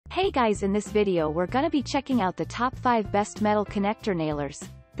Hey guys, in this video we're gonna be checking out the top 5 best metal connector nailers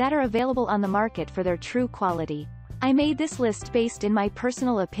that are available on the market for their true quality. I made this list based in my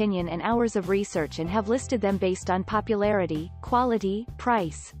personal opinion and hours of research and have listed them based on popularity, quality,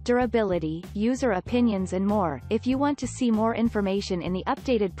 price, durability, user opinions and more. If you want to see more information in the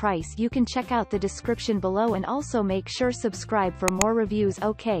updated price, you can check out the description below and also make sure subscribe for more reviews.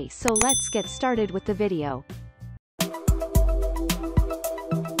 Okay, so let's get started with the video.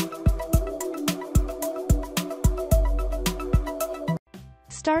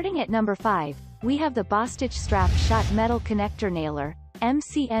 Starting at number 5, we have the BOSTITCH Strap Shot Metal Connector Nailer,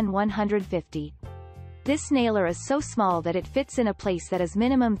 MCN 150. This nailer is so small that it fits in a place that is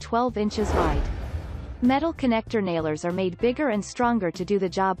minimum 12 inches wide. Metal connector nailers are made bigger and stronger to do the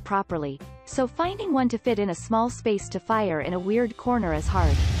job properly, so finding one to fit in a small space to fire in a weird corner is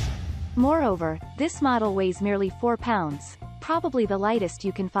hard. Moreover, this model weighs merely 4 pounds, probably the lightest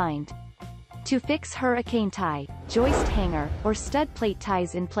you can find. To fix hurricane tie, joist hanger, or stud plate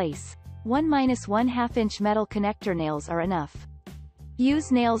ties in place, 1-1/2 inch metal connector nails are enough.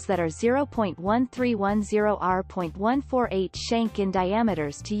 Use nails that are 0.1310R.148 shank in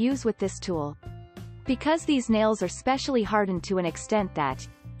diameters to use with this tool. Because these nails are specially hardened to an extent that,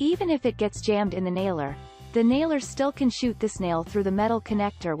 even if it gets jammed in the nailer still can shoot this nail through the metal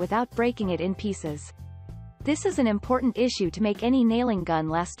connector without breaking it in pieces. This is an important issue to make any nailing gun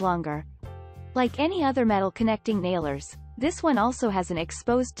last longer. Like any other metal connecting nailers, this one also has an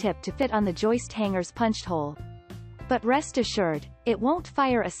exposed tip to fit on the joist hanger's punched hole. But rest assured, it won't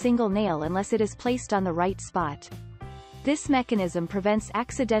fire a single nail unless it is placed on the right spot. This mechanism prevents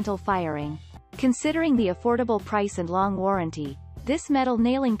accidental firing. Considering the affordable price and long warranty, this metal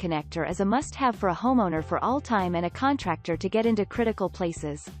nailing connector is a must-have for a homeowner for all time and a contractor to get into critical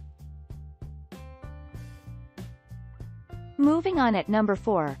places. Moving on at number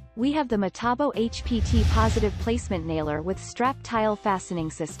 4, we have the Metabo HPT Positive Placement Nailer with Strap Tile Fastening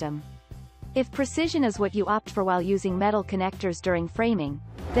System. If precision is what you opt for while using metal connectors during framing,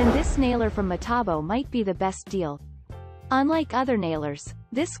 then this nailer from Metabo might be the best deal. Unlike other nailers,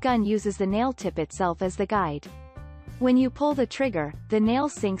 this gun uses the nail tip itself as the guide. When you pull the trigger, the nail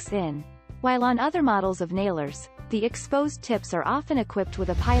sinks in. While on other models of nailers, the exposed tips are often equipped with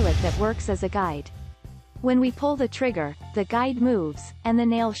a pilot that works as a guide. When we pull the trigger, the guide moves, and the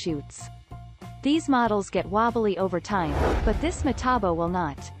nail shoots. These models get wobbly over time, but this Metabo will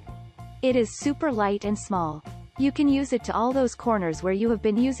not. It is super light and small. You can use it to all those corners where you have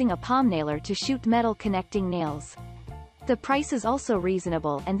been using a palm nailer to shoot metal connecting nails. The price is also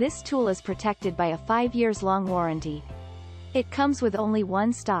reasonable and this tool is protected by a 5 years long warranty. It comes with only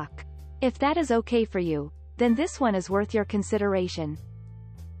one stock. If that is okay for you, then this one is worth your consideration.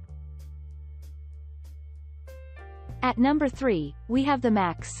 At number 3, we have the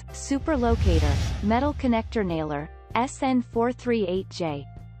Max Super Locator Metal Connector Nailer, SN438J.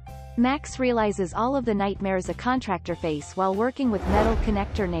 Max realizes all of the nightmares a contractor face while working with metal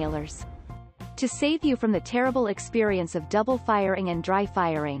connector nailers. To save you from the terrible experience of double firing and dry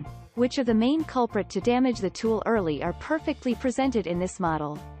firing, which are the main culprit to damage the tool early, are perfectly presented in this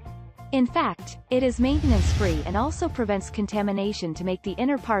model. In fact, it is maintenance-free and also prevents contamination to make the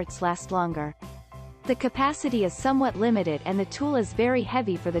inner parts last longer. The capacity is somewhat limited and the tool is very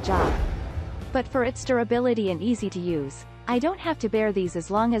heavy for the job. But for its durability and easy to use, I don't have to bear these as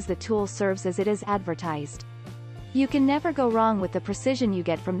long as the tool serves as it is advertised. You can never go wrong with the precision you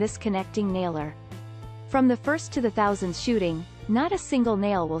get from this connecting nailer. From the first to the thousands shooting, not a single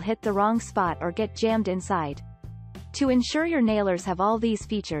nail will hit the wrong spot or get jammed inside. To ensure your nailers have all these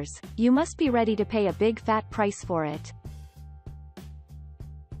features, you must be ready to pay a big fat price for it.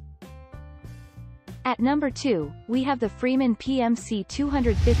 At number 2, we have the Freeman PMC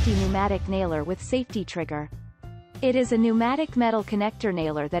 250 Pneumatic Nailer with Safety Trigger. It is a pneumatic metal connector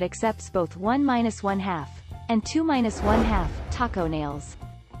nailer that accepts both 1-1/2 and 2-1/2 taco nails.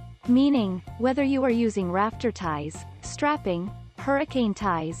 Meaning, whether you are using rafter ties, strapping, hurricane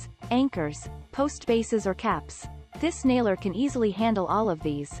ties, anchors, post bases or caps, this nailer can easily handle all of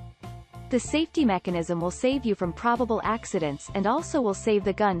these. The safety mechanism will save you from probable accidents and also will save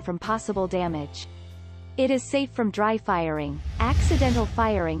the gun from possible damage. It is safe from dry firing, accidental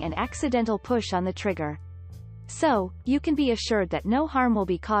firing and accidental push on the trigger. So, you can be assured that no harm will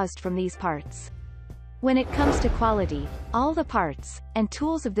be caused from these parts. When it comes to quality, all the parts and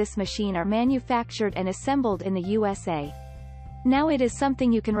tools of this machine are manufactured and assembled in the USA. Now it is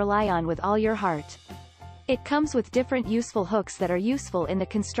something you can rely on with all your heart. It comes with different useful hooks that are useful in the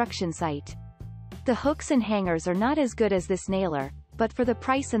construction site. The hooks and hangers are not as good as this nailer, but for the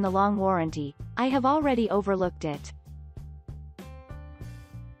price and the long warranty, I have already overlooked it.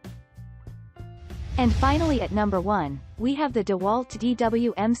 And finally at number 1, we have the DEWALT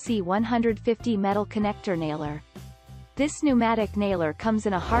DWMC 150 metal connector nailer. This pneumatic nailer comes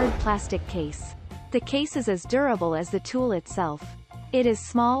in a hard plastic case. The case is as durable as the tool itself. It is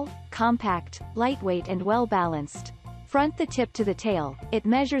small, compact, lightweight and well balanced. Front the tip to the tail, it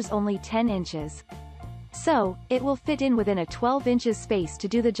measures only 10 inches. So, it will fit in within a 12 inches space to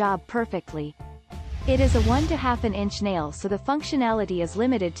do the job perfectly. It is a 1.5 inch nail, so the functionality is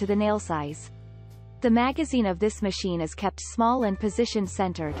limited to the nail size. The magazine of this machine is kept small and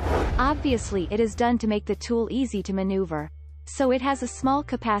position-centered. Obviously it is done to make the tool easy to maneuver. So it has a small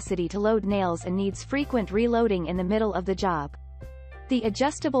capacity to load nails and needs frequent reloading in the middle of the job. The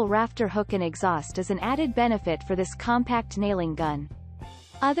adjustable rafter hook and exhaust is an added benefit for this compact nailing gun.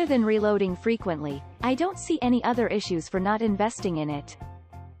 Other than reloading frequently, I don't see any other issues for not investing in it.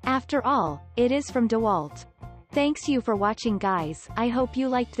 After all, it is from DEWALT. Thanks you for watching guys, I hope you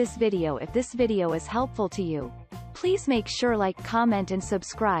liked this video. If this video is helpful to you, please make sure like, comment and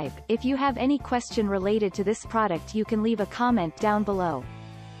subscribe. If you have any question related to this product you can leave a comment down below.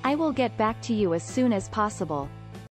 I will get back to you as soon as possible.